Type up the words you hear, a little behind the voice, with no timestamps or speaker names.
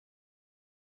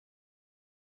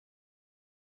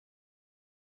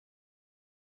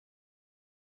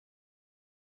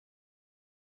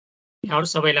यहाँहरु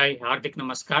सबैलाई हार्दिक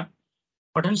नमस्कार।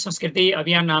 पठन संस्कृति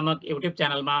अभियान नामक युट्युब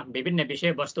च्यानलमा विभिन्न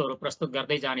विषयवस्तुहरू प्रस्तुत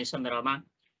गर्दै जाने सन्दर्भमा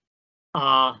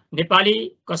नेपाली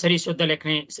कसरी शुद्ध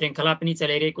लेख्ने श्रृङ्खला पनि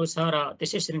चलिरहेको छ र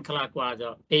त्यसै श्रृङ्खलाको आज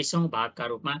 23औं भागका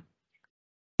रूपमा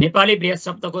नेपाली बृहत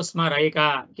शब्दकोशमा रहेका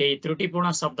केही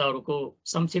त्रुटिपूर्ण शब्दहरूको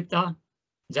संक्षिप्त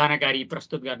जानकारी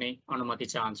प्रस्तुत गर्ने अनुमति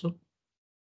चाहन्छु।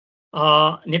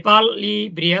 नेपाली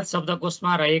बृहत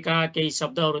शब्दकोशमा रहेका केही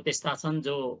शब्दहरू त्यस्ता छन्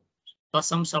जो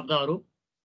तत्सम शब्दहरू,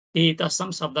 ती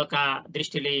तत्सम शब्दका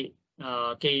दृष्टिले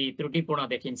केही त्रुटिपूर्ण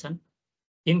देखिन्छन्।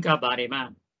 तिनका बारेमा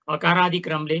अकारादि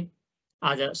क्रमले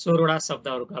आज 16वटा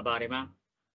शब्दहरूका बारेमा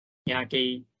यहाँ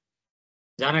केही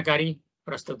जानकारी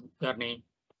प्रस्तुत गर्ने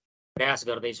प्रयास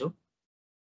गर्दैछु।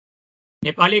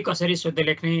 नेपाली कसरी शुद्ध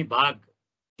लेख्ने भाग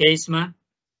 23 मा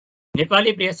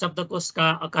नेपाली बृहत शब्दकोशका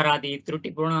अकारादि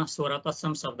त्रुटिपूर्ण 16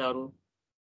 तत्सम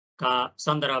शब्दहरूका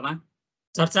सन्दर्भमा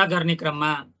चर्चा गर्ने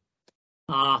क्रममा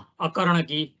अकर्ण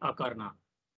कि अकर्ण।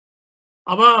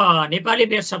 अब नेपाली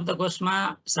बृहत शब्दकोशमा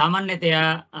सामान्यतया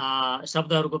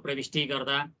शब्दहरूको प्रविष्टि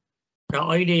गर्दा र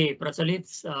अहिले प्रचलित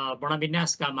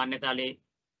वर्णविन्यासका मान्यताले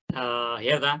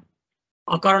हेर्दा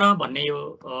अकर्ण भन्ने यो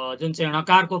जुन चाहिँ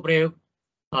णकारको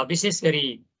प्रयोग विशेष गरी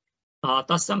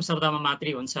तत्सम शब्दमा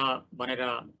मात्रै हुन्छ भनेर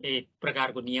एक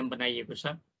प्रकारको नियम बनाइएको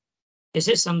छ।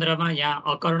 यसै सन्दर्भमा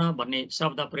यहाँ अकर्ण भन्ने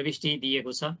शब्द प्रविष्टि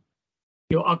दिएको छ।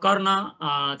 यो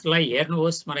अकर्णलाई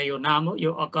हेर्नुहोस्, मलाई यो नाम हो,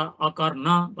 यो अकर्ण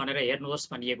भनेर हेर्नुहोस्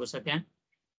भनिएको छ। त्यहाँ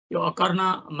यो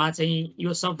अकर्णमा चाहिँ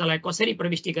यो शब्दलाई कसरी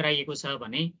प्रविष्टि गराइएको छ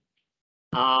भने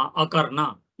अकर्ण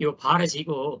यो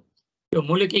फारसीको हो। यो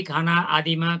मुलुकी खाना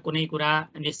आदिमा कुनै कुरा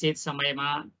निश्चित समयमा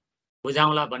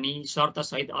बुझाउला भनी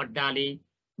शर्तसहित अड्डाले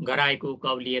गराएको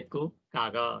कौलियतको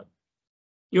कागज।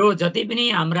 यो जति पनि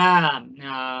हाम्रा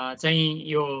चाहिँ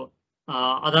यो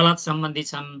अदालत सम्बन्धी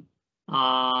छन्,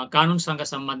 कानुनसँग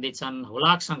सम्बन्धित छन्,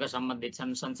 हुलाकसँग सम्बन्धित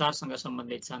छन्, सञ्चारसँग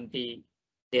सम्बन्धित छन्, ती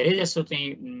धेरैजसो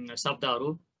चाहिँ शब्दहरू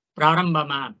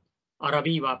प्रारम्भमा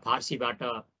अरबी वा फारसीबाट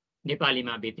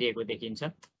नेपालीमा भित्रिएको देखिन्छ।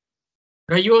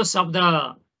 र यो शब्दका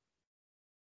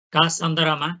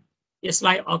सन्दर्भमा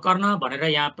यसलाई अकर्ण भनेर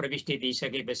यहाँ प्रविष्टि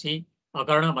दिइसकेपछि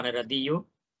अकर्ण भनेर दिइयो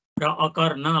र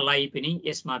अकर्णलाई पनि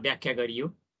यसमा व्याख्या गरियो।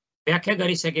 व्याख्या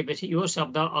गरिसकेपछि यो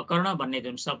शब्द अकर्ण भन्ने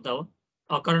जुन शब्द हो,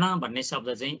 अकर्ण भन्ने शब्द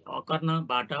चाहिँ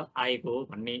अकर्णबाट आएको हो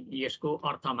भन्ने यसको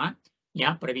अर्थमा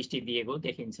यहाँ प्रविष्टि दिएको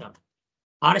देखिन्छ।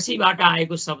 फारसीबाट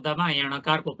आएको शब्दमा यहाँ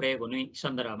णकारको प्रयोग हुने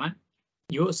सन्दर्भमा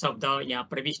यो शब्द यहाँ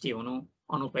प्रविष्टि हुनु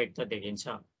अनुपयुक्त देखिन्छ।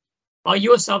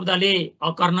 यो शब्दले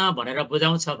अकर्ण भनेर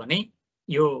बुझाउँछ भने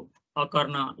यो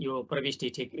अकर्ण यो प्रविष्टि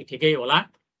ठिकै होला,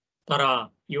 तर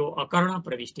यो अकर्ण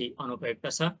प्रविष्टि अनुपयुक्त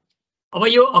छ। अब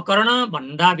यो अकर्ण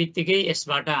भन्दा बित्तिकै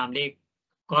यसबाट हामीले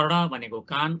कर्ण भनेको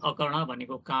कान, अकर्ण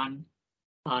भनेको कान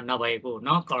नभएको,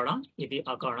 न कर्ण यदि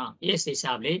अकर्ण, यस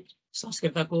हिसाबले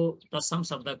संस्कृतको तत्सम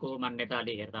शब्दको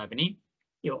मान्यताले हेर्दा पनि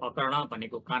यो अकर्ण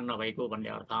भनेको कान नभएको भन्ने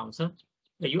अर्थ आउँछ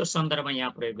र यो सन्दर्भमा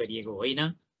यहाँ प्रयोग गरिएको होइन।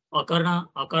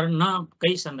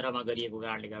 अकर्णकै सन्दर्भमा गरिएको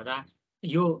कारणले गर्दा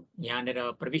यो यहाँनिर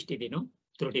प्रविष्टि दिनु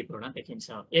त्रुटिपूर्ण देखिन्छ।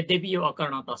 यद्यपि यो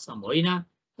अकर्ण तत्सम होइन,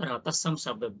 तर तत्सम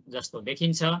शब्द जस्तो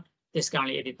देखिन्छ।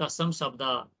 त्यसकारणले यदि तत्सम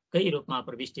शब्दकै रूपमा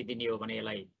प्रविष्टि दिने हो भने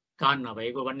यसलाई कान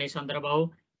नभएको भन्ने सन्दर्भ हो,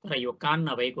 तर यो कान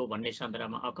नभएको भन्ने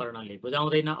सन्दर्भमा अकर्णले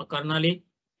बुझाउँदैन। अकर्णले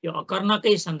यो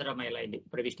अकर्णकै सन्दर्भमा यसलाई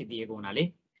प्रविष्टि दिएको हुनाले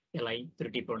यसलाई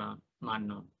त्रुटिपूर्ण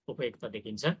मान्न उपयुक्त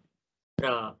देखिन्छ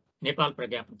र नेपाल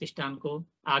प्रज्ञा प्रतिष्ठानको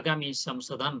आगामी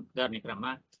संशोधन गर्ने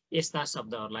क्रममा यस्ता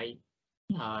शब्दहरूलाई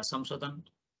संशोधन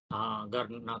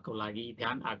गर्नको लागि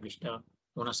ध्यान आकृष्ट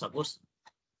हुन सकोस्।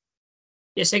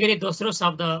 यसैगरी दोस्रो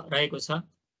शब्द रहेको छ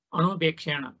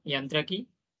अणुवीक्षण यन्त्र कि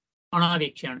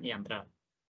अणुवीक्षण यन्त्र।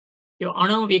 यो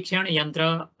अणुवीक्षण यन्त्र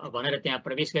भनेर त्यहाँ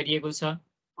प्रवेश गरिएको छ।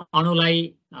 अणुलाई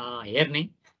हेर्ने,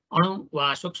 अणु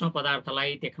वा सूक्ष्म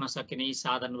पदार्थलाई देख्न सकिने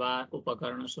साधन वा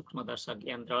उपकरण सूक्ष्मदर्शक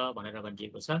यन्त्र भनेर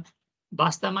भनिएको छ।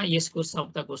 वास्तवमा यसको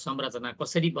शब्दको संरचना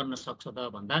कसरी बन्न सक्छ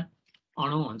त भन्दा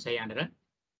अणु हुन्छ। यहाँनिर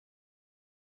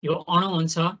यो अणु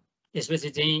हुन्छ, त्यसपछि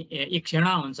चाहिँ ईक्षण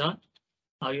हुन्छ।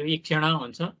 यो ईक्षण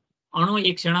हुन्छ, अणु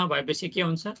ईक्षण भएपछि के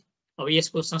हुन्छ? अब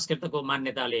यसको संस्कृतको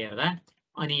मान्यताले हेर्दा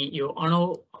अनि यो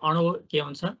अणु के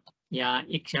हुन्छ? यहाँ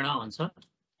ईक्षण हुन्छ,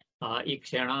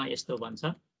 ईक्षण यस्तो भन्छ।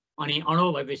 अनि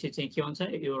अणु भएपछि चाहिँ के हुन्छ?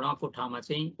 यो णको ठाउँमा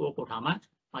चाहिँ ओको ठाउँमा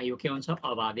यो के हुन्छ?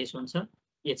 अबादेश हुन्छ।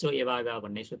 एचो एवा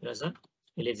भन्ने सूत्र छ,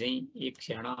 यसले चाहिँ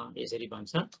ईक्षण यसरी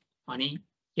भन्छ। अनि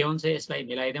के हुन्छ? यसलाई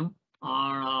मिलाइदेऊ,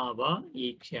 अणव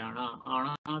ईक्षण,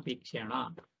 अणवीक्षण।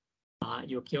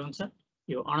 यो के हुन्छ?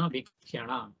 यो अणवीक्षण,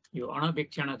 यो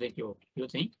अणवीक्षण चाहिँ के हो? यो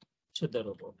चाहिँ शुद्ध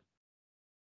रूप हो।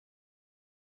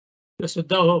 यो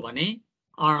शुद्ध हो भने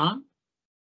अण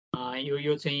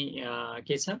यो चाहिँ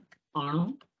के छ? अणु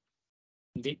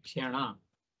वीक्षण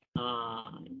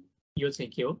यो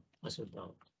चाहिँ के हो अशुद्ध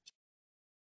हो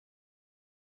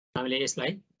हामीले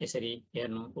यसलाई यसरी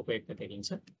हेर्नु उपयुक्त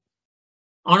देखिन्छ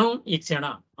अणु ईक्षण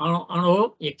अणु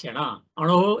ईक्षण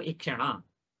अणु ईक्षण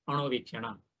अणु वीक्षण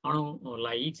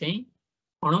अणुलाई चाहिँ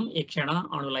अणु ईक्षण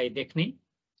अणुलाई देख्ने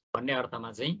भन्ने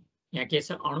अर्थमा चाहिँ यहाँ के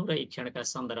छ अणु र ईक्षणका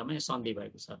सन्दर्भमा सन्धि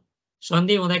भएको छ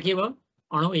सन्धि हुँदा के भयो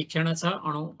अणु ईक्षण छ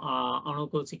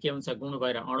अणुको चाहिँ के हुन्छ गुण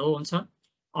भएर अणु हुन्छ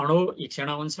अणु ईक्षण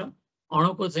हुन्छ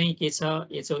अणुको चाहिँ के छ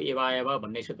एचो एवायव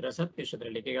भन्ने सूत्र छ त्यो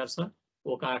सूत्रले के गर्छ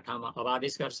ओका ठाउँमा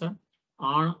अवादेश गर्छ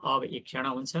अण अब ईक्षण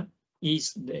हुन्छ यी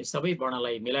सबै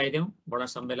वर्णलाई मिलाइदेऊ वर्ण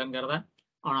सम्मेलन गर्दा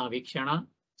अणवीक्षण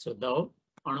शुद्ध हो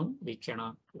अणु वीक्षण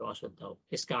यो अशुद्ध हो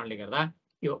त्यस कारणले गर्दा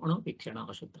यो अणु वीक्षण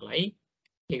अशुद्धलाई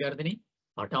के गरिदिने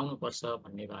हटाउनु पर्छ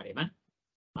भन्ने बारेमा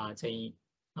चाहिँ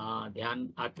ध्यान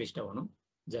आकृष्ट हुनु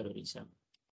जरुरी छ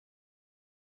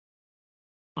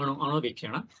अणु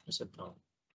वीक्षण अशुद्ध हो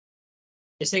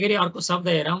यसैगरी अर्को शब्द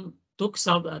हेरौँ तुक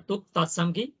शब्द तुक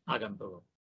तत्सम कि आगन्तुक हो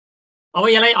अब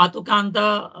यसलाई अतुकान्त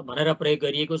भनेर प्रयोग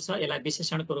गरिएको छ यसलाई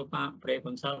विशेषणको रूपमा प्रयोग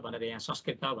हुन्छ भनेर यहाँ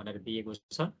संस्कृत भनेर दिएको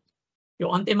छ यो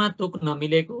अन्त्यमा तुक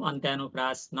नमिलेको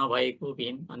अन्त्यानुप्रास नभएको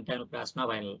विहीन अन्त्यानुप्रास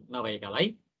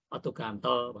नभएकालाई अतुकान्त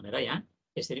भनेर यहाँ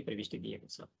यसरी प्रविष्टि दिएको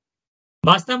छ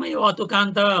वास्तवमा यो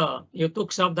अतुकान्त यो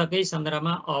तुक शब्दकै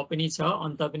सन्दर्भमा अ पनि छ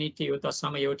अन्त पनि थियो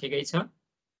तत्सम यो ठिकै छ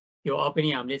यो अ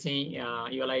पनि हामीले चाहिँ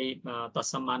यसलाई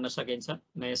तत्सम मान्न सकिन्छ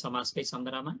नयाँ समासकै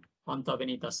सन्दर्भमा अन्त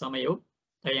पनि तत्सम हो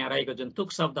तर यहाँ रहेको जुन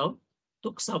तुक शब्द हो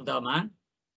तुक शब्दमा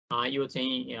यो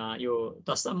चाहिँ यो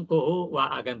तत्समको हो वा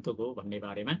आगन्तुक हो भन्ने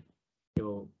बारेमा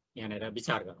यो यहाँनिर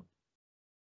विचार गरौँ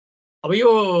अब यो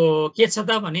के छ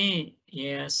त भने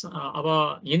अब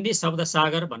हिन्दी शब्द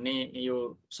सागर भन्ने यो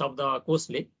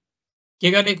शब्दकोशले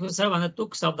के गरेको छ भन्दा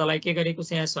तुक शब्दलाई के गरेको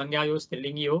छ यहाँ संज्ञा यो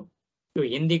स्त्रीलिङ्गी हो यो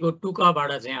हिन्दीको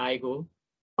टुकबाट चाहिँ आएको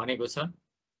भनेको छ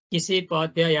किसी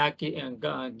पद्य या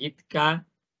गीत का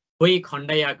कोई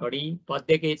खण्ड या कड़ी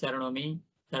पद्य के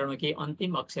चरणों के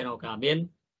अंतिम अक्षरों का मेल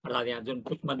अर्थात यहाँ जुन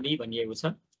टुकबन्दी भनिएको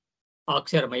छ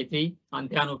अक्षर मैत्री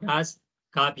अन्त्यानुप्रास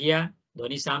काफिया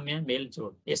ध्वनि साम्य मेल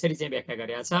जोड यसरी चाहिँ व्याख्या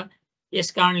गरेको छ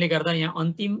यस कारणले गर्दा यहाँ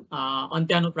अन्तिम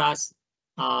अन्त्यानुप्रास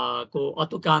को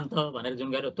अतुकान्त भनेर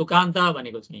जुन गरेर तुकान्त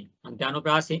भनेको चाहिँ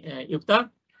अन्त्यानुप्रास युक्त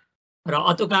र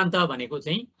अतुकान्त भनेको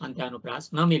चाहिँ अन्त्यानुप्रास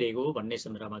नमिलेको भन्ने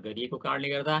सन्दर्भमा गरिएको कारणले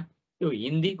गर्दा यो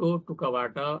हिन्दीको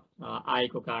टुकबाट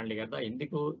आएको कारणले गर्दा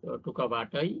हिन्दीको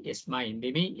टुकबाटै यसमा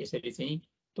हिन्दीमै यसरी चाहिँ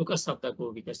तुक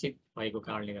शब्दको विकसित भएको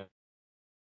कारणले गर्दा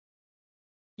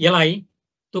यसलाई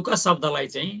तुक शब्दलाई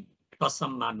चाहिँ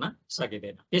तत्सम मान्न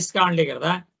सकिँदैन त्यस कारणले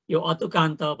गर्दा यो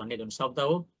अतुकान्त भन्ने जुन शब्द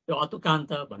हो यो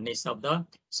अतुकान्त भन्ने शब्द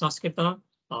संस्कृत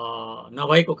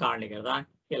नभएको कारणले गर्दा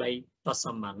यसलाई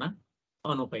तत्सम मान्न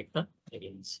अनुपयुक्त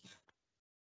देखिन्छ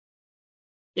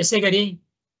यसैगरी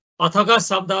अथक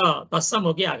शब्द तत्सम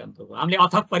हो कि आगन्तुक हो हामीले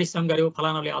अथक परिश्रम गर्यो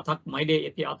फलानाले अथक मैले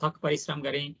यति अथक परिश्रम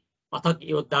गरेँ अथक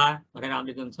योद्धा भनेर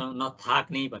हामीले जुन छ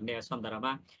नथाक्ने भन्ने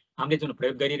सन्दर्भमा हामीले जुन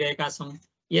प्रयोग गरिरहेका छौँ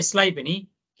यसलाई पनि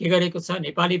के गरेको छ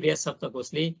नेपाली व्यास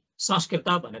शब्दकोशले संस्कृत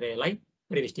भनेर यसलाई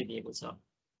प्रविष्टि दिएको छ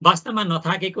वास्तवमा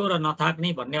नथाकेको र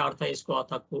नथाक्ने भन्ने अर्थ यसको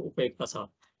अथकको उपयुक्त छ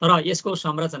तर यसको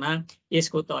संरचना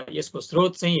यसको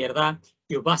स्रोत चाहिँ हेर्दा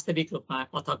यो वास्तविक रूपमा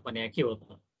अथक भने के हो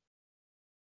त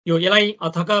यो यसलाई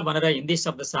अथक भनेर हिन्दी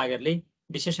शब्द सागरले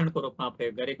विशेषणको रूपमा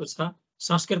प्रयोग गरेको छ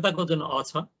संस्कृतको जुन अ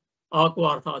छ अको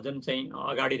अर्थ जुन चाहिँ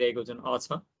अगाडि रहेको जुन अ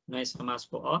छ नयाँ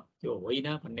समासको अ त्यो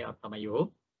होइन भन्ने अर्थमा यो हो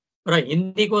र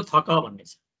हिन्दीको थक भन्ने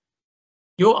छ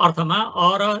यो अर्थमा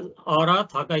अ र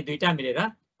थकै दुईटा मिलेर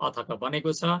अथक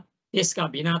बनेको छ त्यसका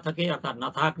बिना थके अर्थात्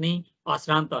नथाक्ने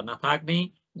अश्रान्त नथाक्ने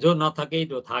जो नथके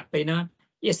जो थाक्दैन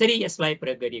यसरी यसलाई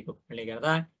प्रयोग गरिएको कारणले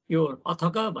गर्दा यो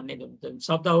अथक भन्ने जुन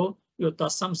शब्द हो यो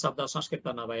तत्सम शब्द संस्कृत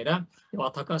नभएर यो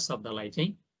अथक शब्दलाई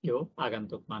चाहिँ यो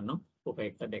आगन्तुक मान्नु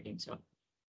उपयुक्त देखिन्छ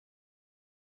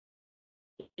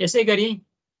यसैगरी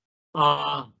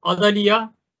अदलीय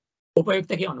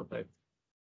उपयुक्त कि अनुपयुक्त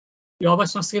यो अब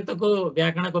संस्कृतको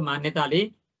व्याकरणको मान्यताले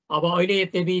अब अहिले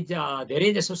यद्यपि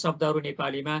धेरै जसो शब्दहरू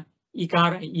नेपालीमा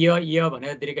इकार य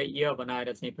भनेर दीर्घ य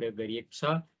बनाएर चाहिँ प्रयोग गरिएको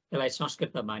छ त्यसलाई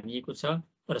संस्कृत मानिएको छ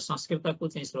तर संस्कृतको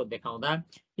चाहिँ स्रोत देखाउँदा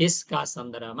यसका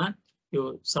सन्दर्भमा यो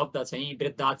शब्द चाहिँ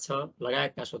वृद्धाक्ष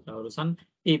लगायतका सूत्रहरू छन्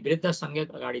ती वृद्ध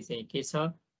संज्ञक अगाडि चाहिँ के छ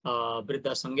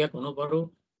वृद्ध संज्ञक हुनु पर्यो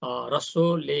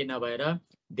रस्वले नभएर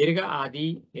दीर्घ आदि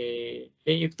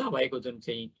युक्त भएको जुन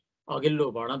चाहिँ अघिल्लो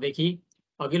वर्णदेखि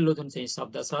अघिल्लो जुन चाहिँ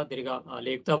शब्द छ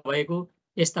दीर्घले युक्त भएको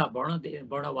यस्ता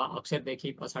वर्ण वा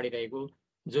अक्षरदेखि पछाडि रहेको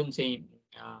जुन चाहिँ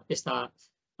त्यस्ता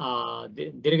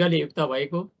दीर्घले युक्त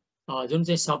भएको जुन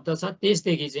चाहिँ शब्द छ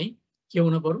त्यसदेखि चाहिँ के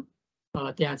हुनु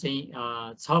पर्यो त्यहाँ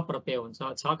चाहिँ छ प्रत्यय हुन्छ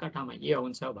छ का ठाउँमा य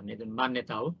हुन्छ भन्ने जुन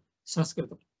मान्यता हो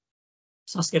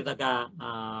संस्कृतका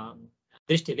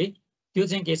दृष्टिले त्यो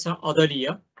चाहिँ के छ अदलीय,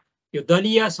 यो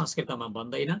दलीय संस्कृतमा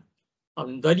बन्दैन।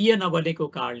 अब दलीय नबनेको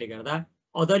कारणले गर्दा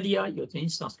अदलीय यो चाहिँ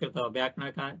संस्कृत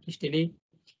व्याकरणका दृष्टिले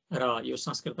र यो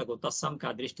संस्कृतको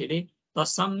तत्समका दृष्टिले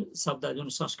तत्सम शब्द जुन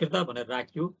संस्कृत भनेर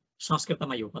राखियो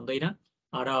संस्कृतमा यो बन्दैन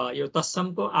र यो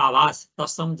तत्समको आवाज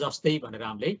तत्सम जस्तै भनेर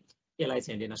हामीले यसलाई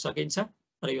चाहिँ लिन सकिन्छ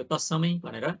र यो तत्समै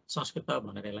भनेर संस्कृत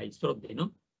भनेर यसलाई स्रोत दिनु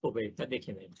उपयुक्त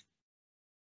देखिँदैन।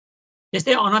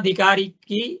 त्यस्तै अनधिकारिक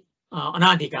कि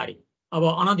अनाधिकारिक, अब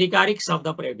अनधिकारिक शब्द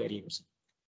प्रयोग गरिएको छ,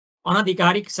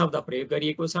 अनधिकारिक शब्द प्रयोग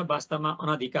गरिएको छ, वास्तवमा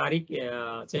अनधिकारिक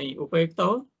चाहिँ उपयुक्त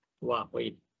हो वा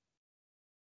होइन।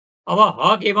 अब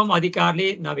हक एवं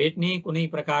अधिकारले नभेट्ने कुनै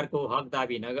प्रकारको हक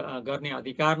दाबी गर्ने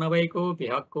अधिकार नभएको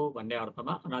बेहकको भन्ने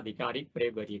अर्थमा अनाधिकारिक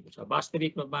प्रयोग गरिएको छ।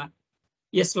 वास्तविक रूपमा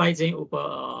यसलाई चाहिँ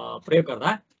प्रयोग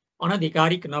गर्दा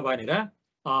अनधिकारिक नभनेर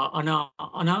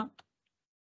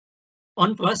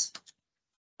अन प्लस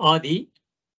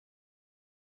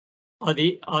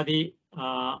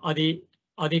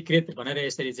अधिकृत भनेर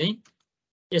यसरी चाहिँ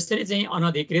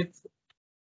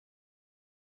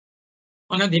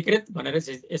अनधिकृत भनेर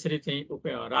यसरी चाहिँ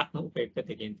राख्नु उपयुक्त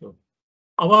देखिन्थ्यो।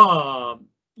 अब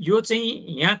यो चाहिँ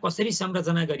यहाँ कसरी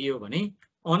संरचना गरियो भने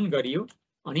अन गरियो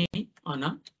अनि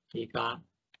अनधिकारिक,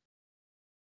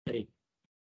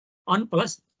 अन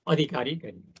प्लस अधिकारी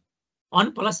गरियो,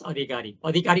 अन प्लस अधिकारी,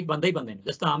 आधिकारिक बन्दै बन्दैन।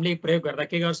 जस्तो हामीले प्रयोग गर्दा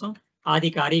के गर्छौँ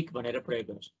आधिकारिक भनेर प्रयोग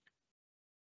गर्छौँ।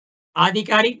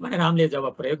 आधिकारिक भनेर हामीले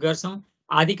जब प्रयोग गर्छौँ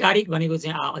आधिकारिक भनेको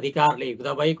चाहिँ अधिकारले युक्त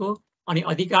भएको अनि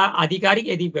आधिकारिक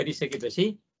यदि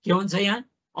गरिसकेपछि के हुन्छ यहाँ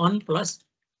अन प्लस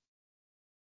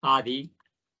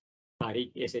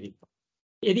आधिकारिक यसरी।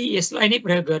 यदि यसलाई नै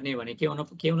प्रयोग गर्ने भने के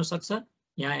हुन सक्छ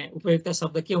यहाँ उपयुक्त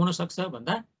शब्द के हुन सक्छ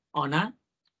भन्दा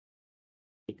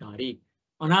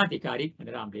अनाधिकारिक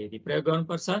भनेर हामीले यदि प्रयोग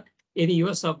गर्नुपर्छ। यदि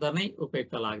यो शब्द नै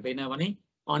उपयुक्त लाग्दैन भने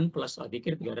अन प्लस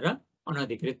अधिकृत गरेर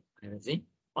अनधिकृत भनेर चाहिँ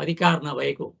अधिकार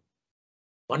नभएको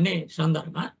भन्ने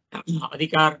सन्दर्भमा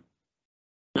अधिकार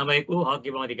नभएको हक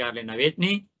एवं अधिकारले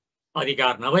नभेट्ने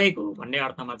अधिकार नभएको भन्ने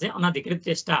अर्थमा चाहिँ अनधिकृत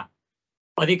चेष्टा,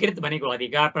 अधिकृत भनेको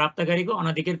अधिकार प्राप्त गरेको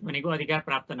अनधिकृत भनेको अधिकार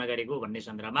प्राप्त नगरेको भन्ने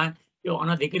सन्दर्भमा यो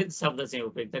अनधिकृत शब्द चाहिँ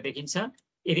उपयुक्त देखिन्छ।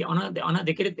 यदि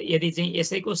अनधिकृत यदि चाहिँ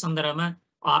यसैको सन्दर्भमा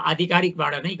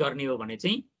आधिकारिकबाट नै गर्ने हो भने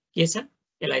चाहिँ के छ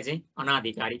यसलाई चाहिँ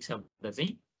अनाधिकारिक शब्द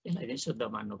चाहिँ यसलाई चाहिँ शुद्ध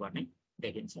मान्नुपर्ने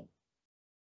देखिन्छ।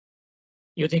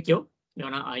 यो चाहिँ के हो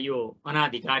यो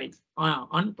अनाधिकारिक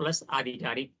अन प्लस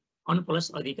आधिकारिक अन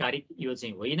प्लस अधिकारिक यो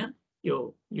चाहिँ होइन।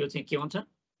 यो चाहिँ के हुन्छ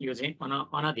यो चाहिँ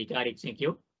अनाधिकारिक चाहिँ के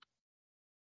हो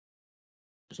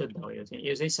अशुद्ध हो। यो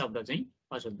चाहिँ शब्द चाहिँ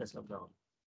अशुद्ध शब्द हो।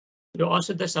 यो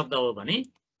अशुद्ध शब्द हो भने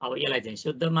अब यसलाई चाहिँ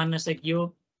शुद्ध मान्न सकियो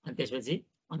अनि त्यसपछि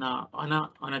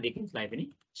अनधिकृतलाई पनि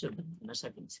शुद्ध मान्न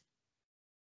सकिन्छ।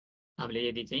 हामीले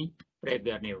यदि चाहिँ प्रयोग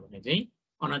गर्ने हो भने चाहिँ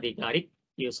अनधिकारिक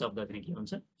यो शब्द चाहिँ के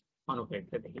हुन्छ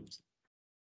अनुपयुक्त देखिन्छ।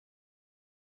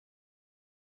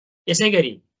 यसै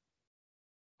गरी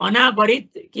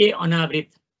अनावरित के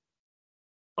अनावृत,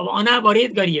 अब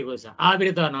अनावरित गरिएको छ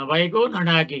आवृत नभएको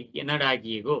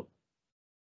नढाकिएको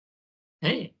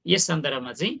है। यस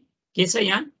सन्दर्भमा चाहिँ के छ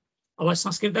यहाँ अब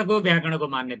संस्कृतको व्याकरणको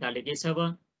मान्यताले के छ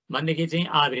भनेदेखि चाहिँ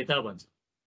आवृत भन्छ।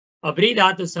 अब्री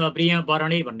धातु छ ब्रिय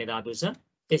वर्णे भन्ने धातु छ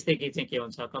त्यस्तै कि चाहिँ के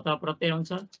हुन्छ कत प्रत्यय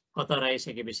हुन्छ कत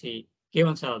रहेसकेपछि के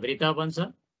हुन्छ वृत बन्छ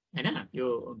हैन।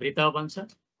 यो वृत बन्छ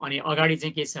अनि अगाडि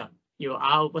चाहिँ के छ यो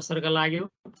आ उपसर्ग लाग्यो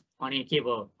अनि के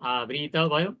भयो आवृत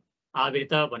भयो।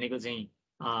 आवृत भनेको चाहिँ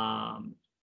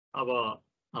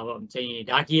अब चाहिँ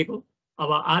ढाकिएको।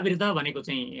 अब आवृत भनेको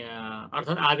चाहिँ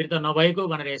अर्थात् आवृत नभएको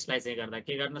भनेर यसलाई चाहिँ गर्दा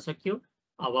के गर्न सक्यो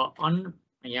अब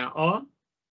यहाँ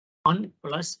अन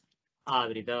प्लस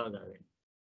आवृत गरिदिने,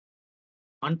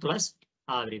 अन प्लस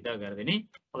आवृत गरिदिने।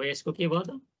 अब यसको के भयो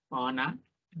त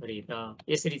अनावृत।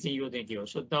 यसरी चाहिँ यो चाहिँ के हो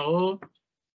शुद्ध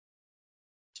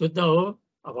हो।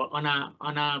 अब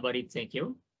अनावरित चाहिँ के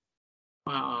हो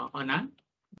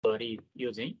अनावरित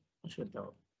यो चाहिँ अशुद्ध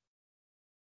हो।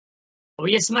 अब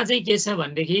यसमा चाहिँ के छ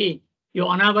भनेदेखि यो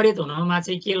अनावरित हुनुमा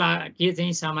चाहिँ के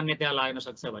चाहिँ सामान्यतया लाग्न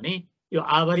सक्छ भने यो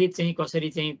आवरित चाहिँ कसरी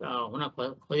चाहिँ हुन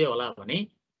खोज्यो होला भने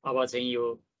अब चाहिँ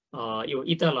यो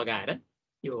इत लगाएर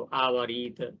यो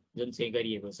आवरित जुन चाहिँ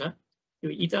गरिएको छ यो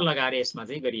इत लगाएर यसमा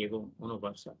चाहिँ गरिएको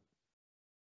हुनुपर्छ।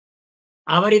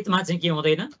 आवरितमा चाहिँ के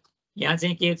हुँदैन यहाँ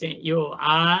चाहिँ के चाहिँ यो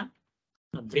आ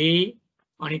ब्रे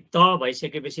अनि त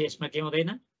भइसकेपछि यसमा के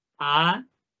हुँदैन आ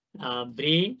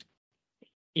ब्रे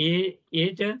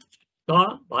एट त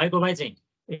भएको भए चाहिँ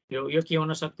यो के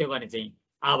हुन सक्थ्यो भने चाहिँ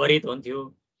आवरित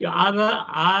हुन्थ्यो। यो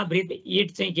आवृत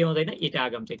इट चाहिँ के हुँदैन इट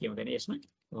आगम चाहिँ के हुँदैन यसमा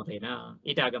हुँदैन।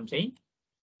 इट आगम चाहिँ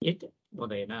इट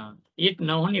हुँदैन। इट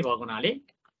नहुने भएको हुनाले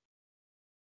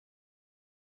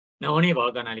नहुने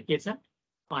भएको हुनाले के छ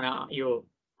यो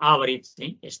आवरित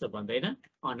चाहिँ यस्तो बन्दैन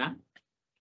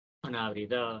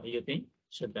अनावृत यो चाहिँ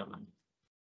शुद्ध मान्छ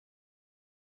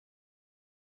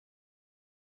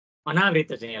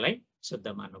अनावृत चाहिँ यसलाई शुद्ध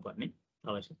मान्नुपर्ने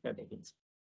आवश्यकता देखिन्छ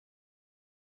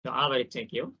यो आवरित चाहिँ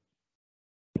के हो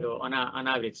यो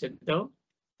अनावृत शुद्ध हो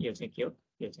यो चाहिँ के हो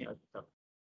यो चाहिँ अशुद्ध हो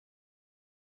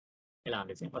यसलाई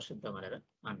हामीले चाहिँ अशुद्ध भनेर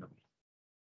मान्नु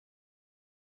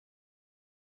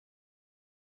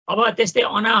अब त्यस्तै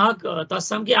अनाहक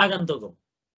तत्सम कि आगन्तुक हो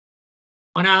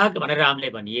अनाहक भनेर हामीले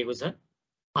भनिएको छ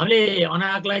हामीले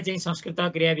अनाहकलाई चाहिँ संस्कृत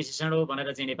क्रिया विशेषण हो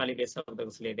भनेर चाहिँ नेपाली वेद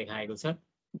शब्दकोशले देखाएको छ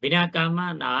बिना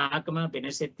काममा नाहकमा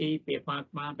विनश्यति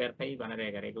बेफाकमा व्यर्थै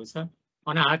भनेर गरेको छ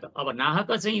अनाहक अब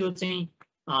नाहक चाहिँ यो चाहिँ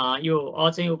यो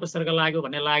चाहिँ उपसर्ग लाग्यो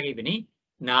भन्ने लाग्यो भने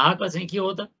नाहक चाहिँ के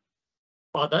हो त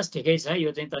अदस ठिकै छ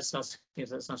यो चाहिँ त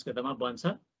संस्कृतमा बन्छ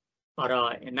तर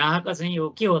नाहक चाहिँ यो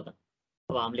के हो त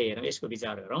अब हामीले हेरौँ यसको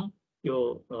विचार गरौँ यो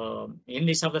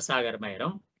हिन्दी शब्द सागरमा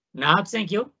हेरौँ नाहक चाहिँ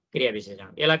के हो क्रिया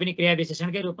विशेषण यसलाई पनि क्रिया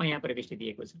विशेषणकै रूपमा यहाँ प्रविष्टि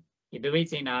दिएको छ यो दुवै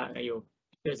चाहिँ यो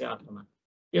चाहिँ अर्थमा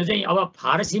यो चाहिँ अब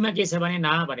फारसीमा के छ भने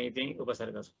ना भने चाहिँ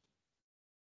उपसर्ग छ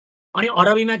अनि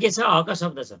अरबीमा के छ हक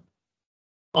शब्द छ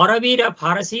अरबी र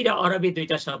फारसी र अरबी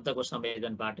दुईटा शब्दको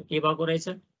संयोजनबाट के भएको रहेछ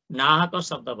नाहक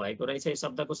शब्द भएको रहेछ यो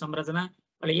शब्दको संरचना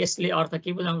अनि यसले अर्थ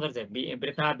के बुझाउँदो रहेछ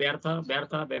वृथा व्यर्थ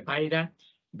व्यर्थ बेफाइदा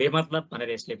बेमतलब भनेर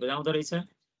यसले बुझाउँदो रहेछ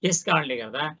त्यस कारणले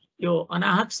गर्दा यो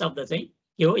अनाहक शब्द चाहिँ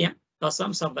के हो यहाँ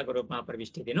तत्सम शब्दको रूपमा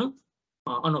प्रविष्टि दिनु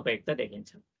अनुपयुक्त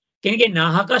देखिन्छ किनकि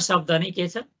नाहक शब्द नै के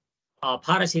छ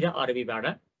फारसी र अरबीबाट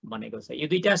बनेको छ यो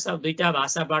दुईटा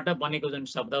भाषाबाट बनेको जुन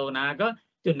शब्द हो नाहक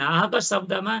त्यो नाहक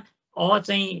शब्दमा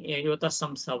चाहिँ यो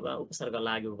तत्सम शब्द उपसर्ग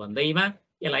लाग्यो भन्दैमा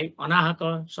यसलाई अनाहक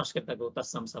संस्कृतको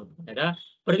तत्सम शब्द भनेर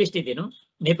प्रविष्टि दिनु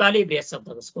नेपाली वेद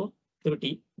शब्दकोशको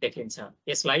त्रुटि देखिन्छ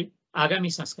यसलाई आगामी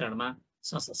संस्करणमा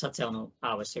सच्याउनु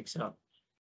आवश्यक छ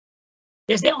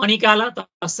त्यस्तै अनिकाल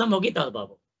तत्सम हो कि तद्भव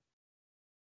हो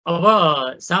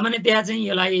अब सामान्यतया चाहिँ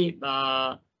यसलाई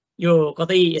यो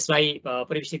कतै यसलाई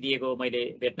प्रविष्टि दिएको मैले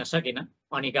भेट्न सकिनँ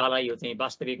अनिकाल यो चाहिँ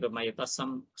वास्तविक रूपमा यो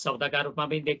तत्सम शब्दका रूपमा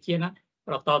पनि देखिएन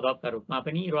र तद्भवका रूपमा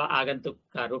पनि र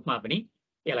आगन्तुकका रूपमा पनि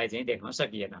यसलाई चाहिँ देख्न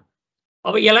सकिएन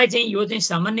अब यसलाई चाहिँ यो चाहिँ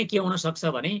सामान्य के हुन सक्छ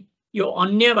भने यो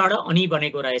अन्यबाट अनि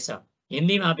बनेको रहेछ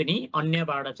हिन्दीमा पनि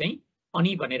अन्यबाट चाहिँ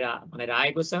अनि भनेर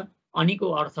आएको छ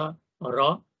अनिको अर्थ र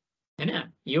हैन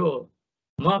यो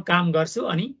म काम गर्छु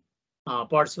अनि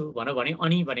पढ्छु भनौँ भने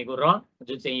अनि भनेको र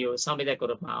जुन चाहिँ यो संवेदको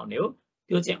रूपमा आउने हो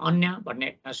त्यो चाहिँ अन्य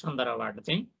भन्ने सन्दर्भबाट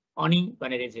चाहिँ अनि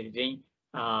भनेर चाहिँ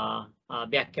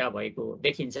व्याख्या भएको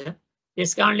देखिन्छ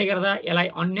त्यस कारणले गर्दा यसलाई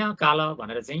अन्य काल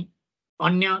भनेर चाहिँ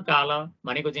अन्य काल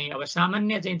भनेको चाहिँ अब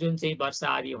सामान्य चाहिँ जुन चाहिँ वर्षा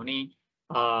आदि हुने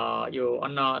यो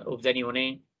अन्न उब्जनी हुने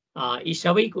यी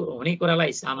सबैको हुने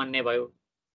कुरालाई सामान्य भयो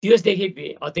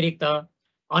त्यसदेखि अतिरिक्त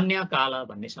अन्य काल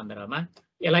भन्ने सन्दर्भमा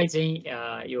यसलाई चाहिँ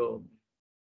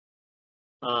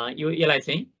यसलाई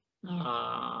चाहिँ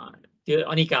त्यो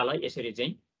अनिकाल यसरी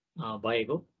चाहिँ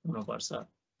भएको हुनुपर्छ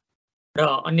र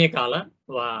अन्य काल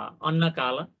वा अन्न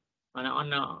काल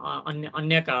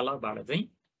अन्य कालबाट चाहिँ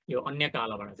यो अन्य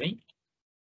कालबाट चाहिँ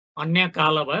अन्य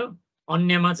काल भयो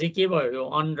अन्यमा चाहिँ के भयो यो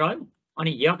अन रह्यो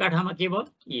अनि यका ठाउँमा के भयो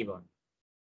इ भयो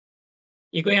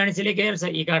इको यानिसीले के गर्छ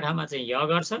इका ठाउँमा चाहिँ य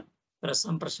गर्छ र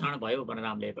सम्प्रसारण भयो भनेर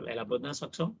हामीले यसलाई बुझ्न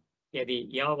सक्छौँ यदि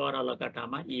य वर लका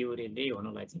ठाउँमा इ उले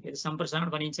हुनुलाई चाहिँ फेरि सम्प्रसारण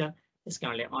भनिन्छ त्यस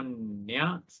कारणले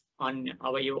अन्य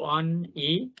अब यो अन इ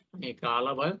अनि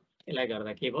काल भयो यसलाई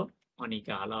गर्दा के भयो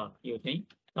अनिकाल यो चाहिँ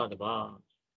तद्भव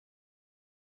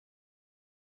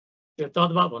यो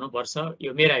तद्भव हुनुपर्छ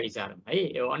यो मेरा विचारमा है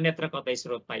यो अन्यत्र कतै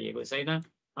स्रोत पाइएको छैन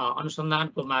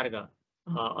अनुसन्धानको मार्ग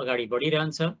अगाडि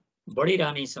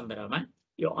बढिरहने सन्दर्भमा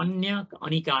यो अन्य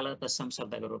अनिकाल तत्सम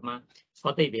शब्दको रूपमा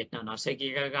कतै भेट्न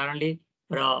नसकेका कारणले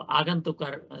र आगन्तुक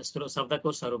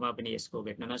शब्दकोशहरूमा पनि यसको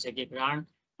भेट्न नसकेका कारण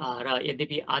र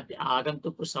यद्यपि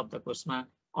आगन्तुकको शब्दकोशमा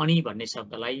अनि भन्ने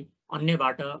शब्दलाई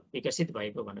अन्यबाट विकसित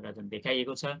भएको भनेर जुन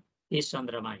देखाइएको छ त्यस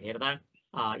सन्दर्भमा हेर्दा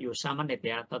यो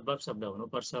सामान्यतया तद्भव शब्द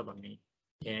हुनुपर्छ भन्ने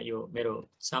यो मेरो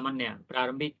सामान्य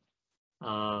प्रारम्भिक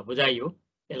बुझाइ हो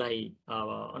यसलाई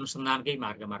अनुसन्धानकै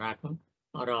मार्गमा राखौँ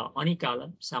र अनिकाल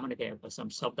सामान्यतया तत्सम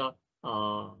शब्द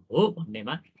हो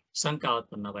भन्नेमा शङ्का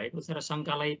उत्पन्न भएको छ र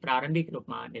शङ्कालाई प्रारम्भिक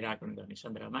रूपमा निराकरण गर्ने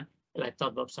सन्दर्भमा यसलाई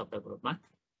तद्भव शब्दको रूपमा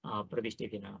प्रविष्टि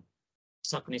दिन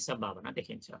सक्ने सम्भावना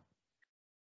देखिन्छ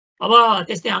अब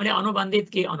त्यस्तै हामीले अनुबन्धित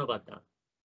कि अनुबद्ध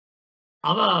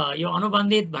अब यो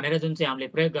अनुबन्धित भनेर जुन चाहिँ हामीले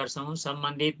प्रयोग गर्छौँ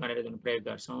सम्बन्धित भनेर जुन प्रयोग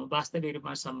गर्छौँ वास्तविक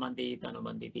रूपमा सम्बन्धित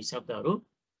अनुबन्धित यी शब्दहरू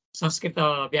संस्कृत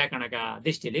व्याकरणका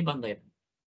दृष्टिले बन्दैन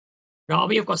र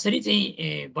अब यो कसरी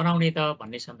चाहिँ बनाउने त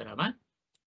भन्ने सन्दर्भमा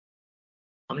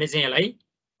हामीले चाहिँ यसलाई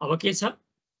अब के छ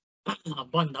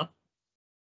बन्द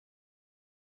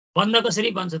बन्द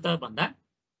कसरी बन्छ त भन्दा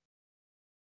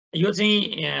यो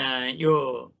चाहिँ यो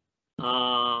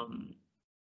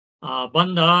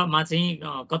बन्धमा चाहिँ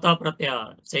कत प्रत्यय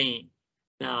चाहिँ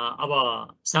अब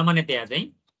सामान्यतया चाहिँ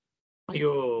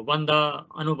यो बन्द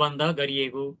अनुबन्ध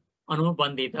गरिएको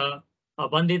अनुबन्धित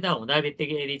बन्धित हुँदा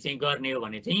बित्तिकै यदि चाहिँ गर्ने हो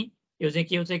भने चाहिँ यो चाहिँ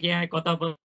के हुन्छ कि कत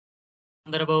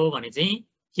सन्दर्भ हो भने चाहिँ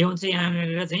के हुन्छ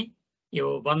यहाँनिर चाहिँ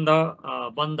यो बन्द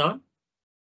बन्द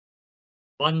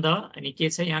बन्द अनि के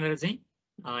छ यहाँनिर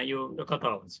चाहिँ यो कत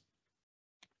हुन्छ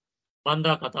बन्द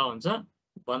कत हुन्छ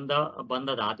बन्द बन्द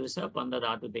धातु छ बन्द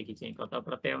धातुदेखि चाहिँ कत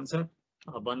प्रत्यय हुन्छ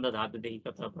बन्द धातुदेखि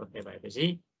कत प्रत्यय भएपछि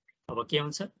अब के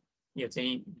हुन्छ यो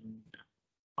चाहिँ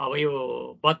अब यो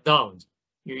बद्ध हुन्छ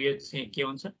यो चाहिँ के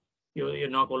हुन्छ यो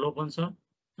नको लोप हुन्छ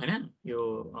हैन यो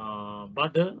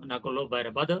बद्ध नको लोप भएर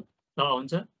बद्ध त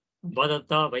हुन्छ बद्ध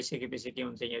त भइसकेपछि के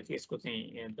हुन्छ यहाँ यसको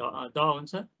चाहिँ द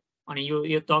हुन्छ अनि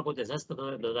यो तको जस्तो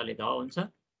दोधाले ध हुन्छ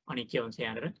अनि के हुन्छ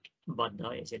यहाँनिर बद्ध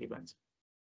यसरी भन्छ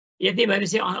यति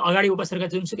भएपछि अगाडि उपसर्ग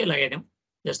जुनसुकै लगाइदिउँ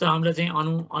जस्तो हाम्रो चाहिँ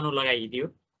अनु लगाइदियो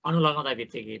अनु लगाउँदा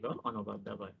बित्तिकै भयो अनुबद्ध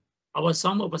भयो अब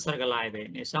सम उपसर्ग लाग्यो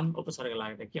भने सम उपसर्ग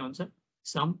लाग्दा के हुन्छ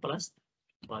सम प्लस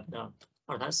बद्ध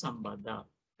अर्थात् सम्बद्ध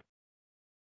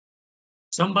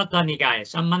सम्बद्ध निकाय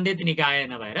सम्बन्धित निकाय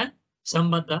नभएर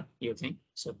सम्बद्ध यो चाहिँ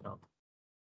शुद्ध हो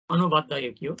अनुबद्ध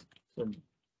यो के हो शुद्ध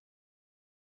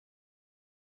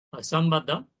सम्बद्ध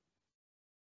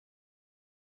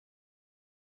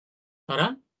तर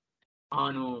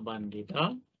अनुबन्धित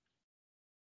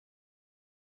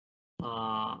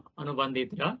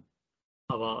अनुबन्धित र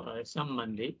अब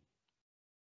सम्बन्धित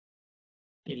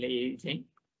यसले चाहिँ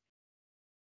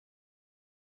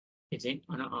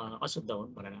अशुद्ध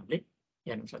हुन् भनेर हामीले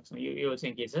हेर्न सक्छौँ यो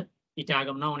चाहिँ के छ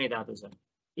इटागम नहुने धातु छ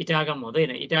इटागम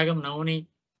हुँदैन इटागम नहुने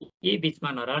यही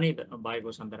बिचमा नरहने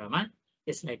भएको सन्दर्भमा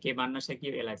यसलाई के मान्न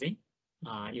सकियो यसलाई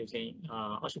चाहिँ यो चाहिँ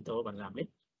अशुद्ध हो भनेर हामीले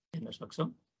हेर्न सक्छौँ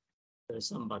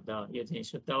सम्बद्ध यो चाहिँ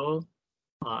शुद्ध हो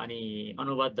अनि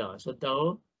अनुबद्ध शुद्ध हो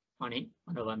अनि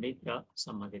अनुबन्धित र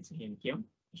सम्बन्धित चाहिँ के हो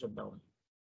शुद्ध हो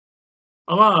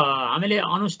अब हामीले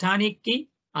अनुष्ठानिक कि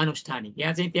अनुष्ठानिक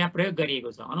यहाँ चाहिँ त्यहाँ प्रयोग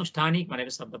गरिएको छ अनुष्ठानिक भनेर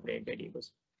शब्द प्रयोग गरिएको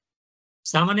छ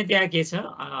सामान्यतया के छ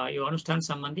यो अनुष्ठान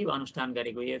सम्बन्धी अनुष्ठान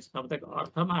गरेको यो शब्दको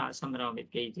अर्थमा सन्दर्भमा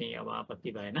केही चाहिँ अब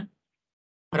आपत्ति भएन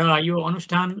र यो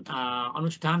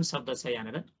अनुष्ठान शब्द छ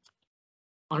यहाँनिर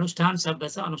अनुष्ठान शब्द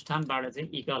छ अनुष्ठानबाट चाहिँ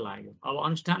इक लाग्यो अब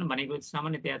अनुष्ठान भनेको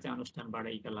सामान्यतया चाहिँ अनुष्ठानबाट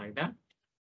इक लाग्दा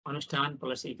अनुष्ठान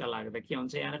प्लस इक लाग्दा के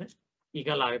हुन्छ यहाँनिर इक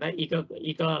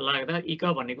लाग्दा इक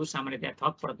भनेको सामान्यतया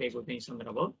ठक प्रत्ययको चाहिँ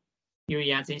सन्दर्भ हो यो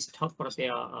यहाँ चाहिँ ठक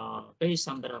प्रत्ययकै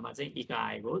सन्दर्भमा चाहिँ इक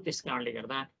आएको हो त्यस कारणले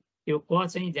गर्दा यो क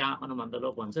चाहिँ जहाँ अनुबन्ध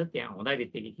लोप हुन्छ त्यहाँ हुँदा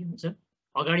बित्तिकै के हुन्छ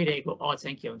अगाडि रहेको अ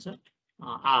चाहिँ के हुन्छ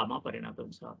आमा परिणत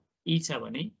हुन्छ इ छ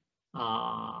भने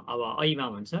अब ऐमा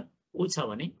हुन्छ उ छ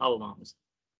भने औमा हुन्छ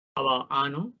अब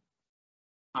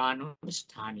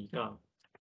अनुष्ठानिक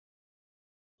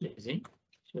चाहिँ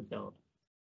शुद्ध हो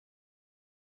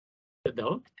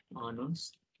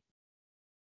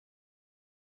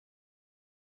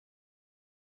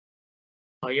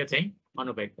यो चाहिँ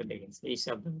अनुपयुक्त देखिन्छ यी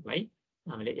शब्दहरूलाई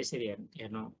हामीले यसरी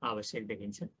हेर्नु आवश्यक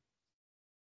देखिन्छ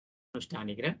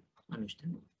अनुष्ठानिक र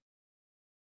अनुष्ठानिक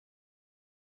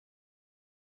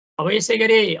अब यसै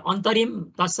गरी अन्तरिम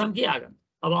तत्सम कि आगम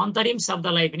अब अन्तरिम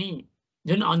शब्दलाई पनि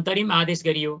जुन अन्तरिम आदेश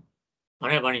गरियो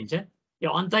भनेर भनिन्छ यो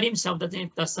अन्तरिम शब्द चाहिँ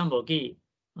तत्सम हो कि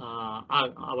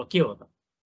अब के हो त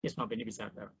यसमा पनि विचार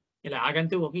गरौँ यसलाई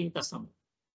आगन्तुक हो कि तत्सम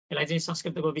यसलाई चाहिँ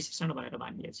संस्कृतको विशेषण भनेर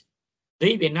मानिएको छ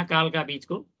दुई भिन्न कालका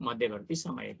बीचको मध्यवर्ती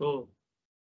समयको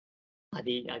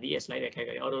आदि आदि यसलाई व्याख्या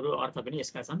गरे अरू अर्थ पनि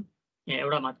यसका छन् यहाँ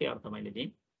एउटा मात्रै अर्थ मैले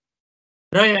दिएँ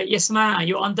र यसमा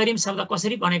यो अन्तरिम शब्द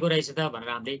कसरी बनेको रहेछ त भनेर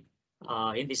हामीले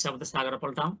हिन्दी शब्द सागर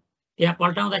पल्टाउँ त्यहाँ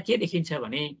पल्टाउँदा के देखिन्छ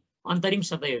भने अन्तरिम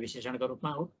शब्द यो विशेषणको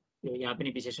रूपमा हो यो यहाँ पनि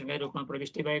विशेषणकै रूपमा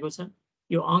प्रविष्टि भएको छ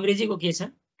यो अङ्ग्रेजीको के छ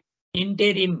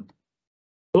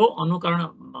इन्टेरिमको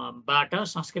अनुकरणबाट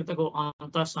संस्कृतको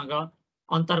अन्तरसँग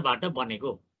अन्तरबाट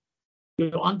बनेको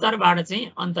यो अन्तरबाट चाहिँ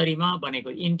अन्तरिमा बनेको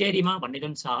इन्टेरिमा भन्ने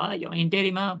जुन छ यो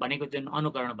इन्टेरिमा भनेको जुन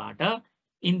अनुकरणबाट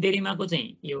इन्टेरिमाको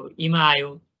चाहिँ यो इमा आयो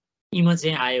इमा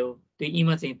चाहिँ आयो त्यो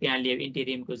इमा चाहिँ त्यहाँ लियो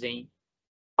इन्टेरिमको चाहिँ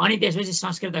अनि त्यसपछि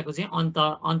संस्कृतको चाहिँ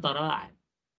अन्तर आयो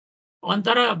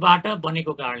अन्तरबाट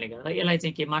बनेको कारणले गर्दा यसलाई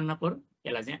चाहिँ के मान्न पर्यो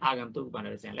यसलाई चाहिँ आगन्तुक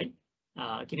भनेर चाहिँ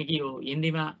यसलाई किनकि यो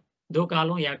हिन्दीमा दो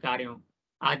कालों या कार्यों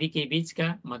आदि के बीचका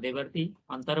मध्यवर्ती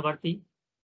अन्तर्वर्ती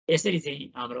यसरी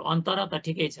चाहिँ हाम्रो अन्तर त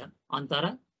ठिकै छ अन्तर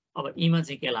अब इमा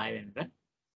चाहिँ के लाग्यो भनेर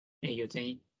यो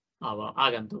चाहिँ अब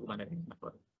आगन्तुक भनेर हेर्नु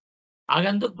पर्यो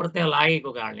आगन्तुक प्रत्यय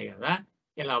लागेको कारणले गर्दा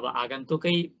यसलाई अब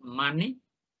आगन्तुकै मान्ने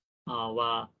वा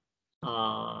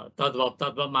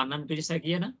तद्भव मान्न पनि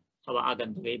सकिएन, अब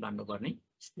आगन्तुकै मान्नुपर्ने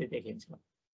स्थिति देखिन्छ।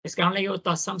 त्यस कारणले यो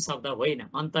तत्सम शब्द होइन,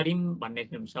 अन्तरिम भन्ने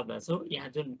जुन शब्द छ यहाँ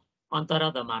जुन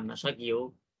अन्तरद मान्न सकियो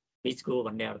बिचको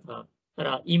भन्ने अर्थ, तर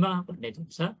इमा भन्ने जुन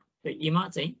छ त्यो इमा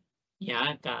चाहिँ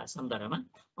यहाँका सन्दर्भमा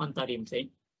अन्तरिम चाहिँ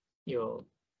यो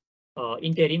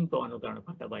इन्टरिमको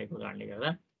अनुकरणबाट भएको कारणले गर्दा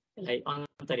यसलाई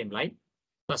अन्तरिमलाई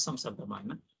तत्सम शब्द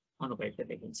मान्न अनुपयुक्त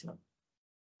देखिन्छ।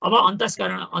 अब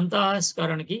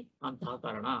अन्तस्करण कि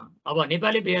अन्तःकरण। अब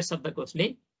नेपाली बृहत् शब्दकोशले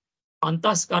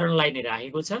अन्तस्करणलाई नै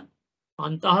राखेको छ,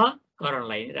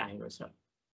 अन्तःकरणलाई नै राखेको छ।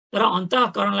 तर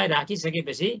अन्तःकरणलाई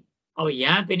राखिसकेपछि अब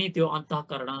यहाँ पनि त्यो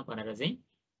अन्तःकरण भनेर चाहिँ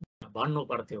भन्नु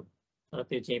पर्थ्यो, तर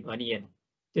त्यो चाहिँ भनिएन।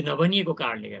 त्यो नभनिएको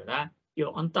कारणले गर्दा यो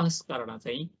अन्तःकरण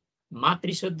चाहिँ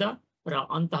मातृशुद्ध र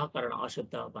अन्तःकरण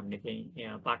अशुद्ध भन्ने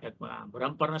चाहिँ पाठकमा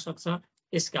भ्रम पर्न सक्छ।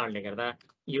 यस कारणले गर्दा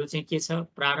यो चाहिँ के छ,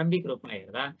 प्रारम्भिक रूपमा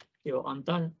हेर्दा यो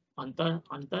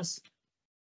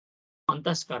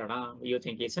अन्तस्करण यो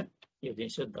चाहिँ के छ, यो चाहिँ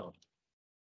शुद्ध हो।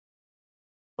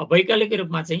 वैकल्पिक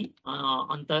रूपमा चाहिँ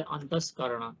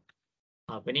अन्तस्करण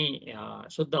पनि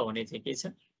शुद्ध हुने चाहिँ के छ,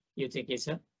 यो चाहिँ के छ,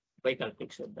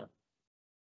 वैकल्पिक शुद्ध।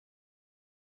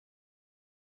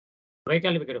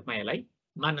 वैकल्पिक रूपमा यसलाई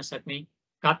मान्न सक्ने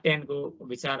कात्यायनको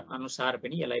विचार अनुसार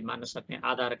पनि यसलाई मान्न सक्ने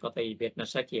आधार कतै भेट्न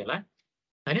सकिएला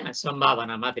हैन,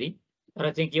 सम्भावना मात्रै।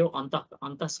 तर चाहिँ के हो,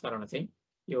 अन्तस्करण चाहिँ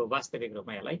यो वास्तविक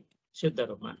रूपमा यसलाई शुद्ध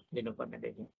रूपमा लिनुपर्ने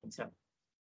देखिन्छ।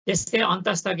 त्यसकै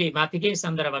अन्तस्थकै माथिकै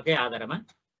सन्दर्भकै आधारमा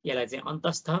यसलाई चाहिँ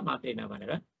अन्तस्थ मात्रै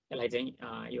नभनेर यसलाई चाहिँ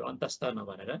यो अन्तस्थ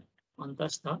नभनेर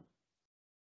अन्तस्थ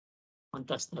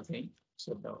चाहिँ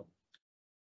शुद्ध हो।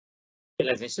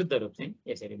 यसलाई चाहिँ शुद्ध रूप चाहिँ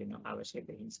यसरी लिनु आवश्यक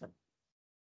देखिन्छ।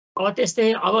 अब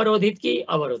त्यस्तै अवरोधित कि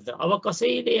अवरुद्ध। अब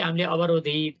कसैले हामीले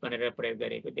अवरोधित भनेर प्रयोग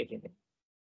गरेको देखिँदैन।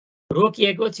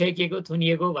 रोकिएको, छेकिएको,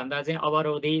 थुनिएको भन्दा चाहिँ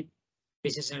अवरोधित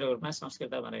विशेषणको रूपमा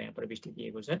संस्कृत भनेर यहाँ प्रविष्टि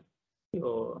दिएको छ। यो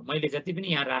मैले जति पनि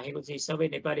यहाँ राखेको चाहिँ सबै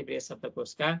नेपाली बृहत्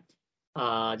शब्दकोशका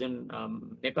जुन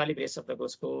नेपाली बृहत्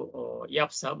शब्दकोशको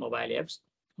एप्स छ,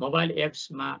 मोबाइल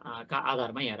एप्समा का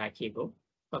आधारमा यहाँ राखिएको,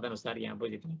 तदनुसार यहाँ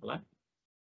बुझिदिनु होला।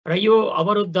 र यो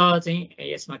अवरुद्ध चाहिँ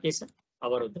यसमा के छ,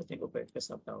 अवरुद्ध चाहिँ उपयुक्त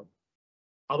शब्द हो।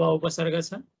 अब उपसर्ग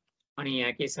छ, अनि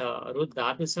यहाँ के छ, रुद्ध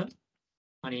धातु छ,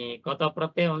 अनि कत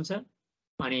प्रत्यय हुन्छ,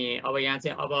 अनि अब यहाँ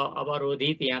चाहिँ अब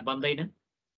अवरोधित यहाँ बन्दैन।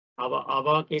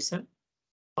 अब के छ,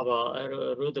 अब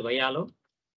रुद्ध भइहाल्यो।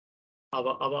 अब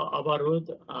अवरुद्ध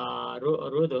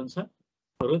रुद्ध हुन्छ,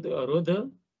 रुद्ध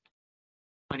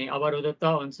अनि अवरुद्ध त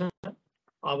हुन्छ,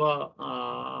 अब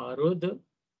रुद्ध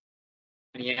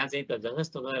अनि यहाँ चाहिँ त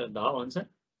जस्तो ध हुन्छ।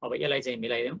 अब यसलाई चाहिँ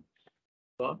मिलाइदिउँ,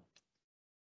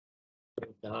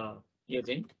 यो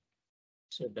चाहिँ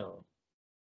शुद्ध हो।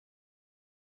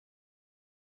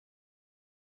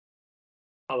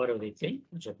 अवरोधित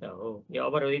चाहिँ शुद्ध हो। यो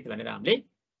अवरोधित भनेर हामीले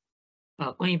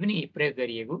कहीँ पनि प्रयोग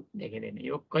गरिएको देखिँदैन।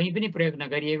 यो कहीँ पनि प्रयोग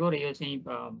नगरिएको र यो चाहिँ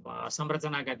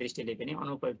संरचनाका दृष्टिले पनि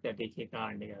अनुपयुक्त देखिएका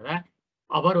कारणले गर्दा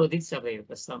अवरोधित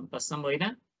शब्द तत्सम होइन।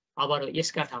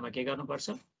 यसका ठाउँमा के गर्नुपर्छ,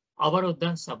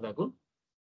 अवरुद्ध शब्दको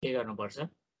के गर्नुपर्छ,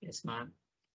 यसमा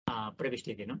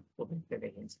प्रविष्टि दिनु उपयुक्त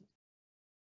देखिन्छ।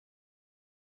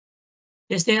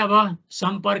 त्यस्तै अब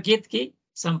सम्पर्कित कि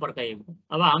सम्पर्कयुक्त।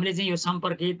 अब हामीले चाहिँ यो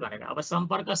सम्पर्कित भनेर अब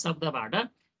सम्पर्क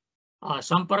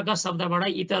शब्दबाट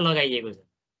इत लगाइएको छ।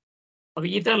 अब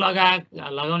इत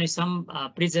लगाउने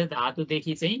प्रिज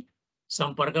धातुदेखि चाहिँ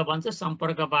सम्पर्क बन्छ।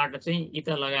 सम्पर्कबाट चाहिँ इत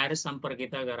लगाएर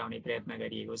सम्पर्कित गराउने प्रयत्न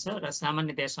गरिएको छ र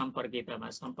सामान्यतया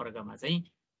सम्पर्कमा चाहिँ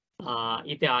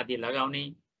इत आदि लगाउने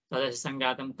तदस्य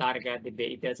संघातम तारकादिव्य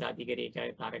इतज आदि गरिएका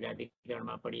तारकादि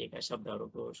गणमा पढिएका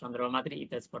शब्दहरूको सन्दर्भमा मात्रै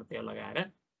इतज प्रत्यय लगाएर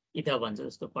इत भन्छ।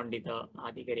 जस्तो पण्डित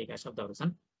आदि गरिएका शब्दहरू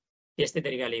छन्, त्यस्तै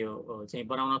तरिकाले यो चाहिँ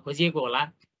बनाउन खोजिएको होला।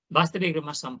 वास्तविक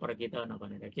रूपमा सम्पर्कित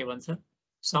नभनेर के भन्छ,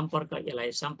 सम्पर्क।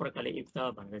 यसलाई सम्पर्कले युक्त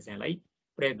भनेर चाहिँ यसलाई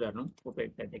प्रयोग गर्नु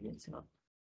उपयुक्त देखिन्छ।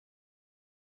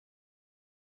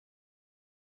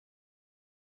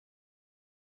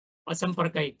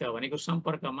 असम्पर्कयुक्त भनेको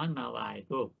सम्पर्कमा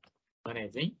नआएको भने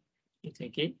चाहिँ यो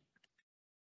चाहिँ के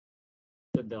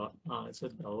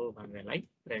शुद्ध हो भनेर यसलाई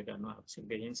प्रयोग गर्नु आवश्यक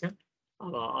देखिन्छ।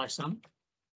 अब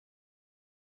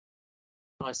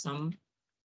असम्पर्कित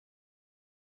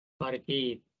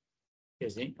त्यो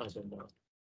चाहिँ अशुद्ध हो।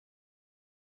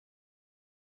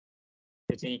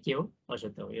 त्यो चाहिँ के हो,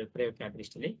 अशुद्ध हो। यो प्रयोगका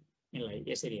दृष्टिले यसलाई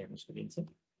यसरी हेर्न सकिन्छ।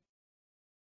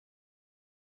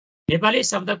 नेपाली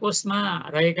शब्दकोशमा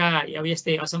रहेका अब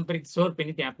यस्तै असम्पर्कित स्वर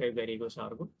पनि त्यहाँ प्रयोग गरिएको छ।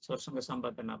 अर्को स्वरसँग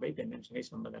सम्बद्ध नभई व्यञ्जनसँगै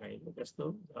सम्बद्ध रहेको, जस्तो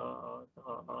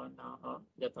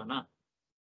जत न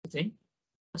चाहिँ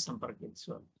असम्पर्कित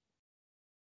स्वर।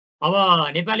 अब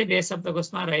नेपाली वृहत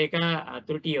शब्दकोशमा रहेका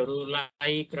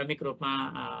त्रुटिहरूलाई क्रमिक रूपमा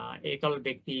एकल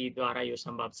व्यक्तिद्वारा यो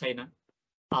सम्भव छैन,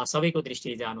 सबैको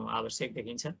दृष्टि जानु आवश्यक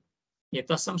देखिन्छ। यो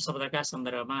तत्सम शब्दका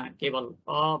सन्दर्भमा केवल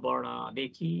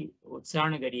अवर्णदेखि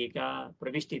उच्चारण गरिएका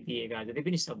प्रविष्टि दिएका जति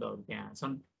पनि शब्दहरू त्यहाँ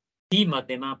छन् ती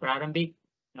मध्येमा प्रारम्भिक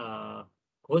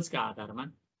खोजका आधारमा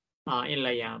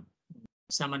यसलाई यहाँ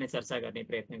सामान्य चर्चा गर्ने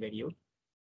प्रयत्न गरियो।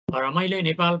 र मैले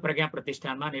नेपाल प्रज्ञा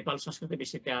प्रतिष्ठानमा नेपाल संस्कृत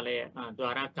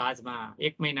विश्वविद्यालयद्वारा काजमा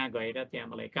 1 महिना गएर त्यहाँ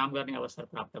मलाई काम गर्ने अवसर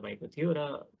प्राप्त भएको थियो र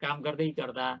काम गर्दै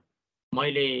गर्दा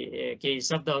मैले केही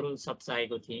शब्दहरू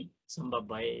सब्चाएको थिएँ। सम्भव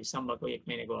भएसम्मको 1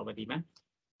 महिनाको अवधिमा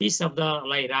ती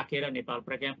शब्दलाई राखेर नेपाल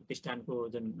प्रज्ञा प्रतिष्ठानको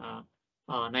जुन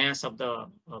नयाँ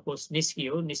शब्दकोश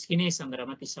निस्किने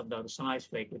सन्दर्भमा ती शब्दहरू समावेश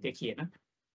भएको देखिएन।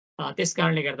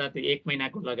 त्यसकारणले गर्दा त्यो 1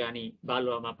 महिनाको लगानी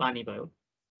बालुवामा पानी भयो।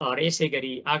 र यसै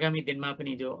गरी आगामी दिनमा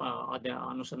पनि जो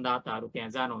अनुसन्धाताहरू त्यहाँ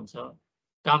जानुहुन्छ,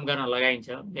 काम गर्न लगाइन्छ,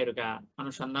 मेरोका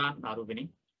अनुसन्धानहरू पनि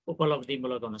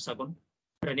उपलब्धिमूलक हुन सकुन्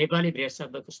र नेपाली वृहत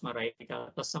शब्दकोशमा रहेका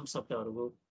तत्सम शब्दहरूको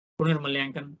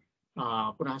पुनर्मूल्याङ्कन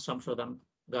पुनः संशोधन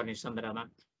गर्ने सन्दर्भमा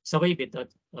सबै विद्वत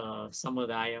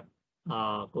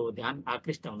समुदायको ध्यान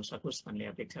आकृष्ट हुन सकोस् भन्ने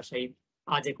अपेक्षासहित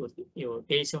आजको यो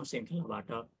 23औं श्रृङ्खलाबाट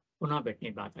पुनः भेट्ने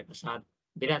बाचाका साथ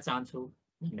बिदा चाहन्छु।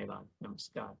 धन्यवाद,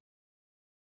 नमस्कार।